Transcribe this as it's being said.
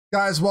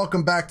Guys,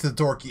 welcome back to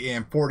the Dorky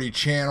AM40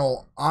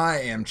 channel. I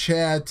am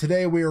Chad.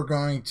 Today we are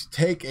going to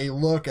take a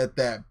look at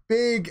that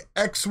big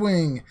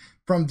X-Wing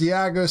from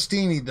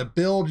Deagostini, the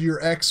Build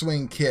Your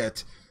X-Wing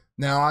kit.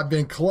 Now, I've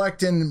been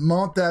collecting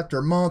month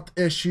after month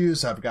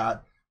issues. I've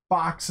got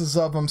boxes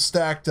of them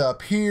stacked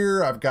up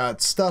here. I've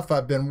got stuff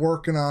I've been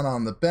working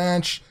on the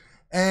bench,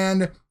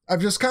 and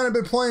I've just kind of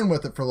been playing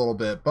with it for a little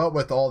bit. But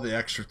with all the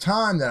extra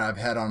time that I've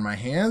had on my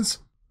hands,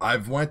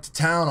 I've went to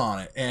town on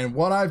it, and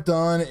what I've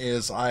done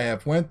is I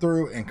have went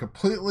through and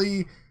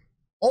completely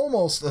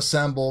almost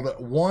assembled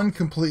one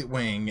complete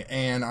wing,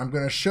 and I'm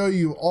going to show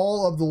you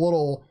all of the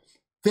little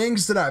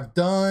things that I've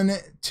done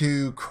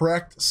to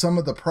correct some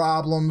of the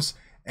problems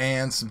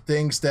and some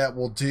things that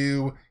we'll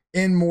do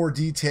in more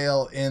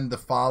detail in the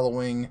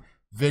following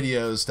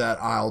videos that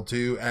I'll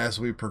do as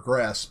we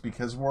progress,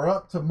 because we're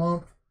up to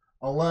month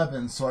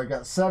 11, so I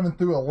got 7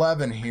 through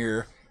 11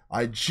 here.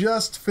 I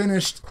just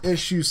finished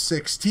issue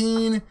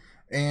 16,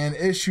 and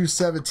issue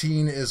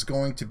 17 is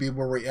going to be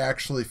where we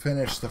actually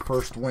finish the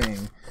first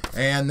wing,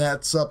 and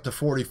that's up to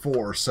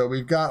 44. So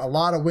we've got a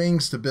lot of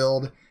wings to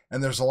build,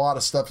 and there's a lot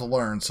of stuff to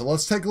learn. So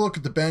let's take a look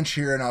at the bench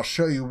here, and I'll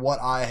show you what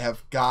I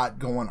have got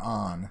going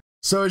on.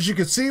 So as you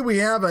can see, we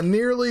have a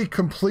nearly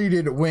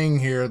completed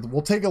wing here.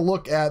 We'll take a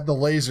look at the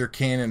laser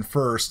cannon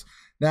first.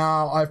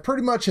 Now, I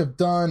pretty much have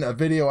done a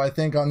video, I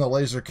think, on the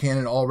laser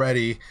cannon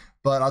already,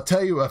 but I'll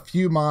tell you a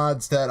few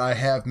mods that I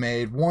have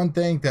made. One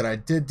thing that I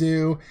did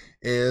do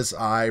is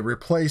I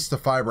replaced the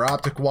fiber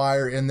optic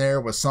wire in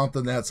there with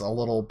something that's a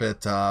little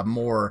bit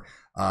more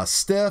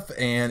stiff,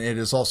 and it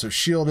is also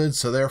shielded,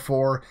 so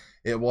therefore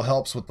it will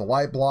help with the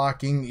light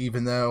blocking,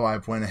 even though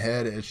I've went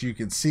ahead, as you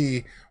can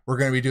see, we're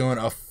going to be doing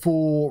a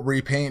full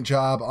repaint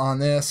job on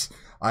this.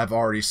 I've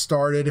already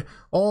started.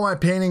 All my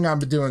painting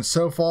I've been doing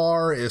so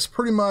far is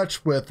pretty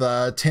much with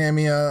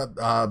Tamiya,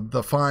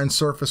 the fine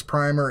surface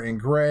primer in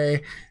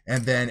gray,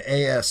 and then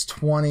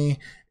AS20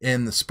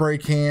 in the spray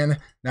can.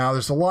 Now,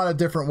 there's a lot of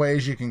different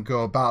ways you can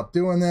go about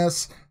doing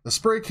this. The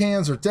spray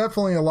cans are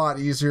definitely a lot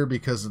easier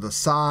because of the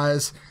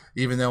size,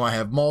 even though I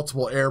have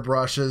multiple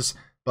airbrushes,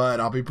 but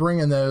I'll be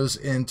bringing those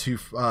into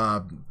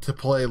to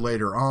play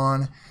later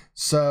on.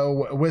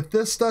 So with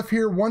this stuff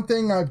here, one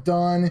thing I've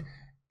done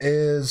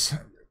is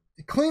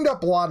cleaned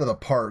up a lot of the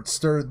parts.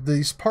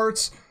 These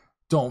parts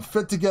don't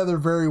fit together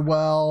very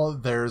well.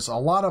 There's a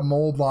lot of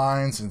mold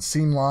lines and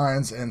seam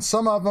lines, and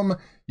some of them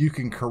you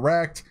can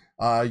correct.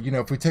 You know,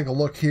 if we take a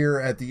look here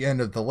at the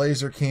end of the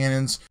laser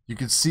cannons, you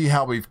can see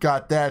how we've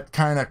got that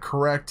kind of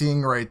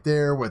correcting right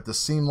there with the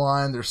seam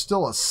line. There's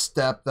still a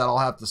step that I'll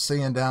have to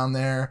sand down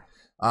there.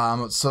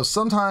 So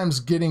sometimes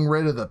getting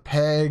rid of the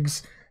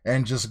pegs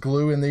and just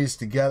gluing these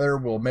together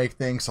will make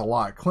things a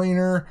lot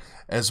cleaner.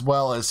 As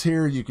well as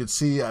here, you can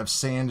see I've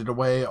sanded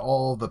away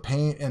all the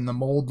paint and the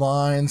mold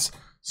lines.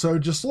 So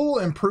just little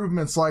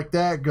improvements like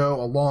that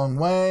go a long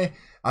way.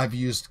 I've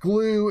used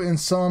glue in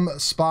some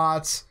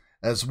spots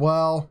as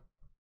well.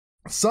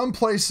 Some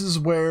places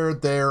where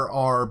there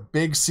are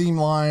big seam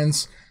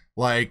lines,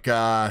 like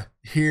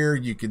here,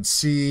 you can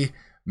see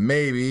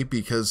maybe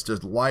because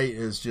the light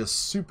is just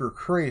super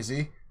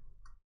crazy.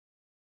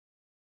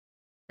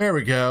 There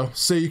we go.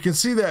 So you can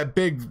see that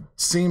big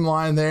seam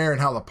line there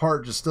and how the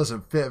part just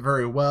doesn't fit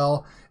very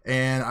well.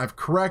 And I've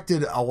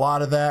corrected a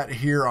lot of that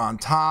here on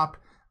top.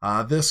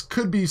 This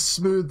could be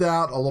smoothed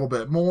out a little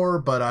bit more,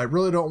 but I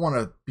really don't want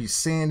to be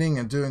sanding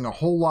and doing a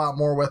whole lot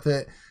more with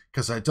it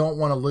because I don't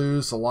want to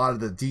lose a lot of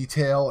the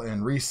detail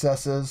and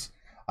recesses.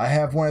 I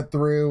have went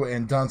through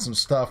and done some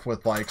stuff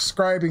with like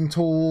scribing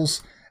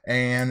tools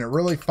and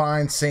really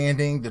fine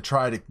sanding to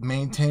try to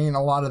maintain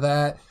a lot of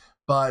that.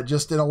 But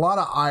just in a lot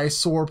of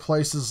eyesore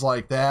places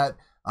like that,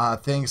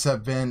 things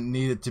have been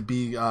needed to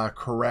be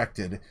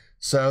corrected.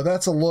 So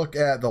that's a look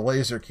at the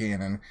laser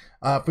cannon.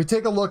 If we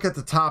take a look at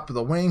the top of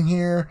the wing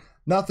here,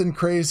 nothing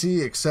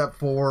crazy except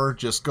for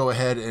just go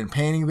ahead and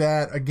painting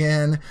that.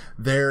 Again,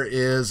 there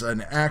is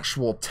an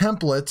actual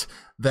template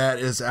that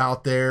is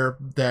out there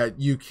that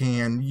you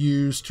can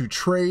use to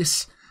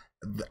trace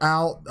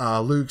out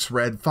Luke's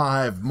Red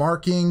 5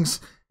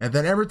 markings. And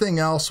then everything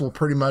else will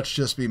pretty much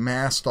just be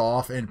masked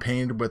off and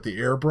painted with the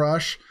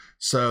airbrush.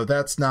 So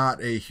that's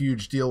not a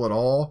huge deal at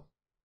all.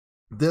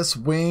 This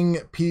wing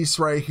piece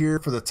right here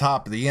for the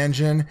top of the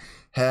engine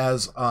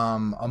has,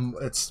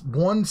 it's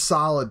one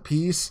solid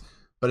piece,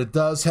 but it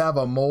does have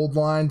a mold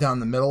line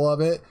down the middle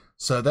of it.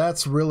 So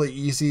that's really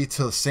easy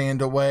to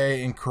sand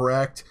away and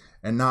correct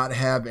and not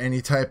have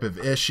any type of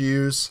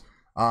issues.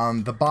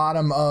 The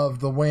bottom of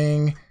the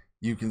wing,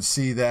 you can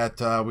see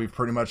that we've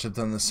pretty much have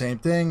done the same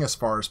thing as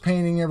far as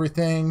painting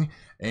everything,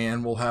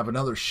 and we'll have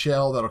another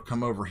shell that'll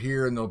come over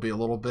here, and there'll be a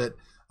little bit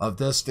of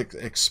this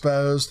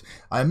exposed.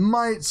 I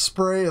might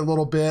spray a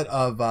little bit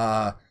of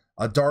a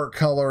dark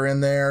color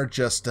in there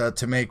just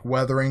to make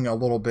weathering a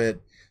little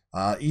bit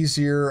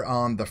easier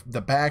on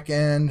the back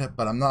end,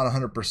 but I'm not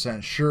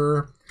 100%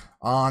 sure.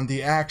 On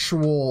the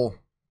actual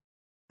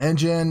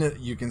engine,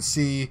 you can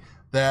see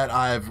that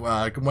I've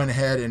went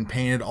ahead and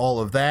painted all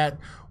of that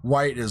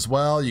white as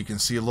well. You can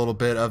see a little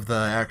bit of the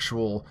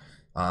actual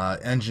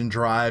engine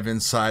drive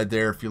inside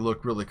there. If you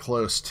look really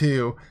close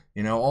too,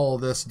 you know, all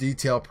of this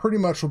detail pretty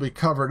much will be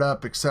covered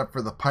up except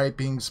for the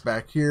pipings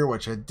back here,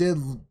 which I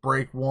did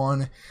break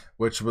one,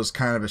 which was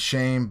kind of a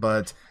shame,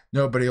 but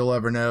nobody will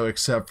ever know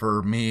except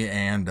for me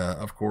and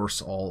of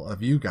course all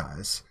of you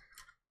guys.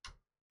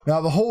 Now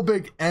the whole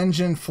big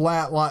engine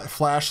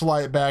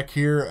flashlight back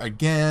here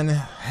again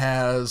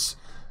has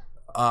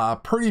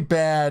pretty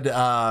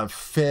bad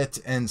fit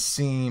and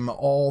seam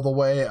all the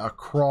way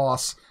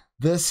across.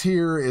 This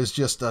here is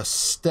just a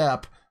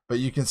step, but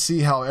you can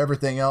see how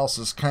everything else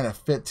is kind of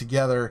fit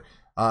together.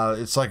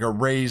 It's like a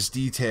raised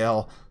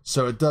detail,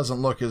 so it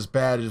doesn't look as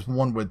bad as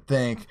one would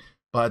think.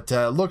 But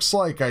it looks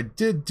like I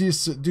did do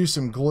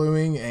some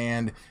gluing,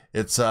 and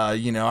it's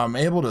you know, I'm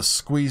able to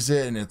squeeze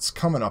it and it's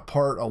coming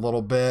apart a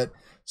little bit.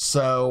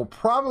 So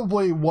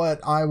probably what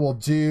I will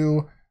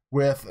do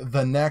with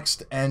the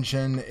next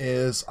engine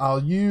is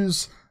I'll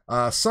use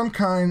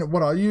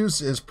what I'll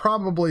use is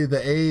probably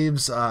the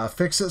Aves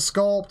Fix-It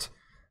Sculpt.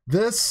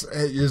 This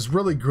is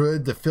really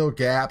good to fill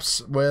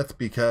gaps with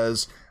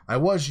because I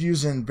was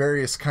using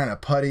various kind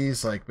of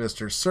putties like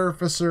Mr.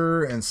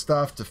 Surfacer and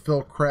stuff to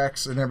fill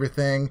cracks and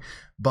everything,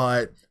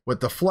 but with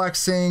the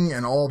flexing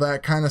and all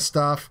that kind of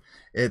stuff,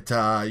 it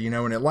you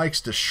know, and it likes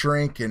to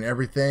shrink and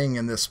everything,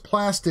 and this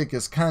plastic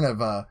is kind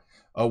of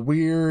a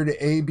weird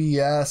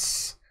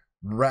ABS,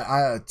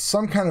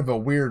 some kind of a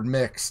weird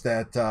mix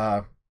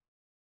that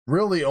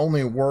really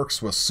only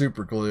works with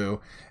super glue,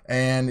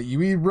 and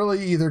you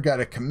really either got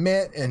to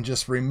commit and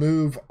just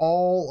remove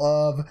all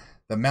of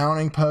the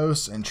mounting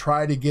posts and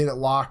try to get it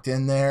locked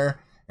in there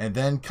and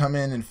then come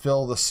in and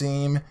fill the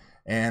seam.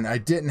 And I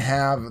didn't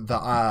have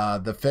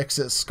the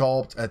Fix-It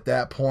Sculpt at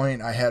that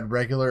point. I had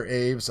regular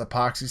Aves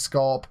epoxy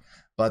sculpt,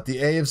 but the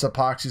Aves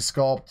epoxy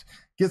sculpt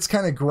gets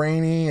kind of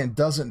grainy and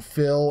doesn't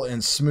fill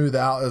and smooth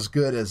out as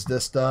good as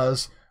this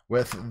does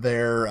with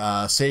their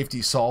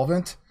safety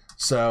solvent.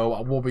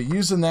 So we'll be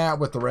using that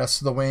with the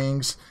rest of the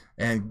wings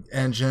and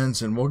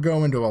engines, and we'll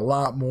go into a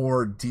lot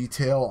more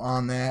detail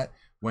on that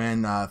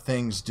when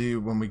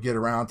when we get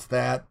around to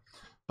that.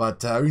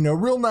 But you know,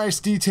 real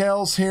nice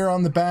details here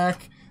on the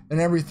back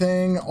and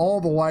everything. All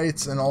the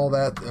lights and all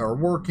that are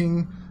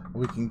working.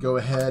 We can go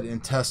ahead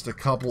and test a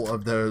couple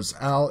of those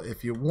out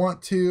if you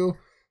want to.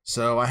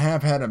 So I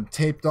have had them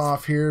taped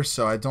off here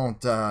so I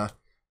don't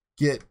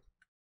get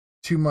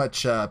too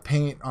much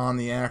paint on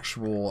the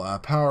actual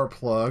power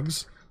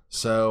plugs.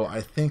 So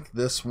I think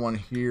this one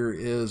here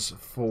is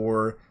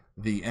for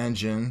the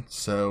engine,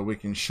 so we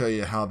can show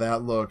you how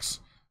that looks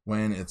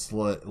when it's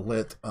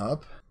lit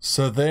up.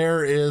 So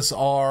there is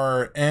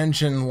our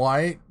engine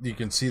light. You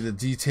can see the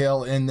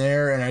detail in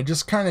there, and I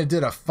just kind of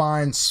did a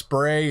fine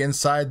spray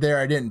inside there.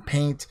 I didn't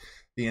paint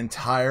the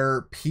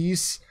entire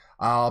piece.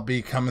 I'll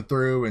be coming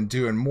through and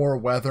doing more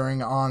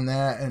weathering on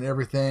that and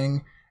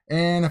everything.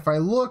 And if I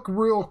look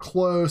real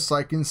close,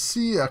 I can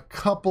see a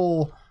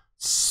couple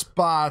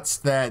spots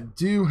that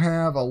do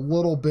have a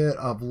little bit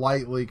of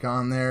light leak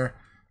on there,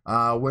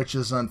 which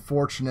is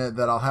unfortunate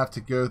that I'll have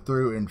to go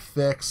through and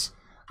fix.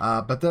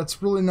 But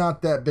that's really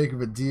not that big of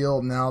a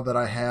deal now that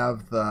I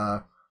have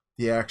the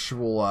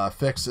actual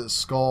Fix-It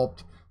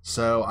Sculpt,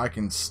 so I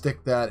can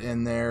stick that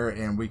in there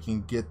and we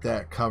can get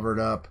that covered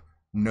up,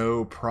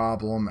 no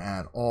problem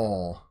at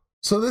all.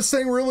 So this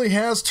thing really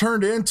has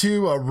turned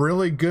into a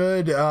really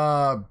good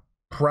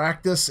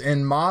practice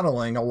in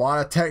modeling. A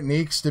lot of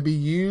techniques to be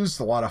used,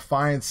 a lot of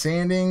fine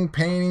sanding,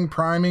 painting,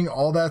 priming,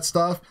 all that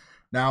stuff.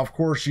 Now, of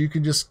course, you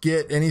can just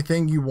get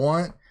anything you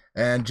want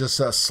and just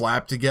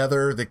slap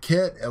together the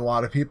kit. A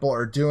lot of people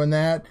are doing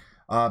that,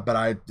 but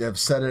I have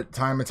said it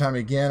time and time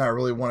again, I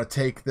really want to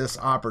take this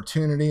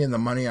opportunity and the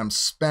money I'm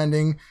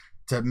spending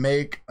to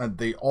make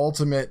the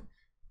ultimate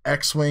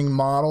X-Wing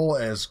model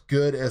as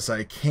good as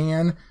I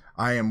can.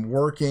 I am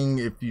working,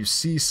 if you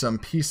see some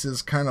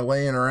pieces kind of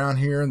laying around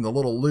here in the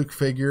little Luke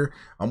figure,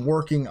 I'm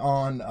working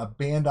on a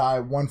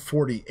Bandai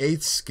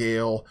 1/48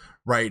 scale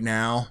right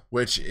now,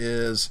 which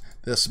is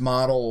this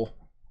model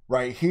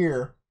right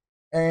here.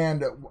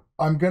 And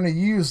I'm going to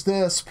use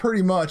this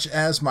pretty much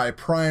as my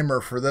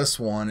primer for this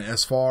one,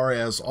 as far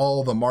as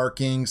all the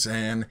markings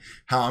and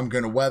how I'm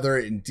going to weather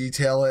it and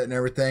detail it and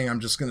everything.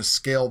 I'm just going to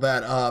scale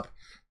that up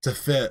to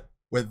fit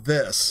with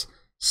this.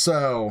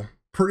 So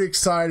pretty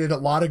excited. A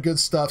lot of good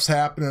stuff's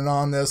happening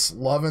on this.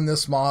 Loving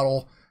this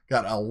model.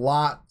 Got a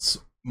lot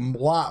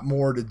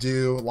more to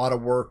do. A lot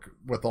of work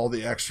with all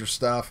the extra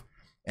stuff.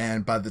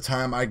 And by the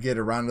time I get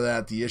around to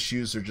that, the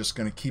issues are just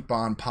going to keep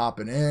on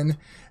popping in.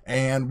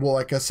 And well,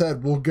 like I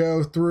said, we'll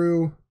go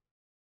through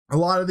a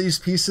lot of these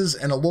pieces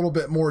in a little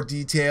bit more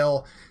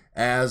detail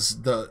as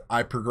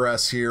I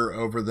progress here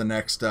over the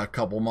next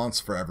couple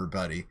months for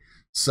everybody.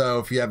 So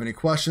if you have any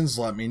questions,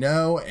 let me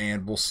know,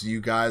 and we'll see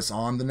you guys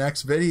on the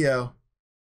next video.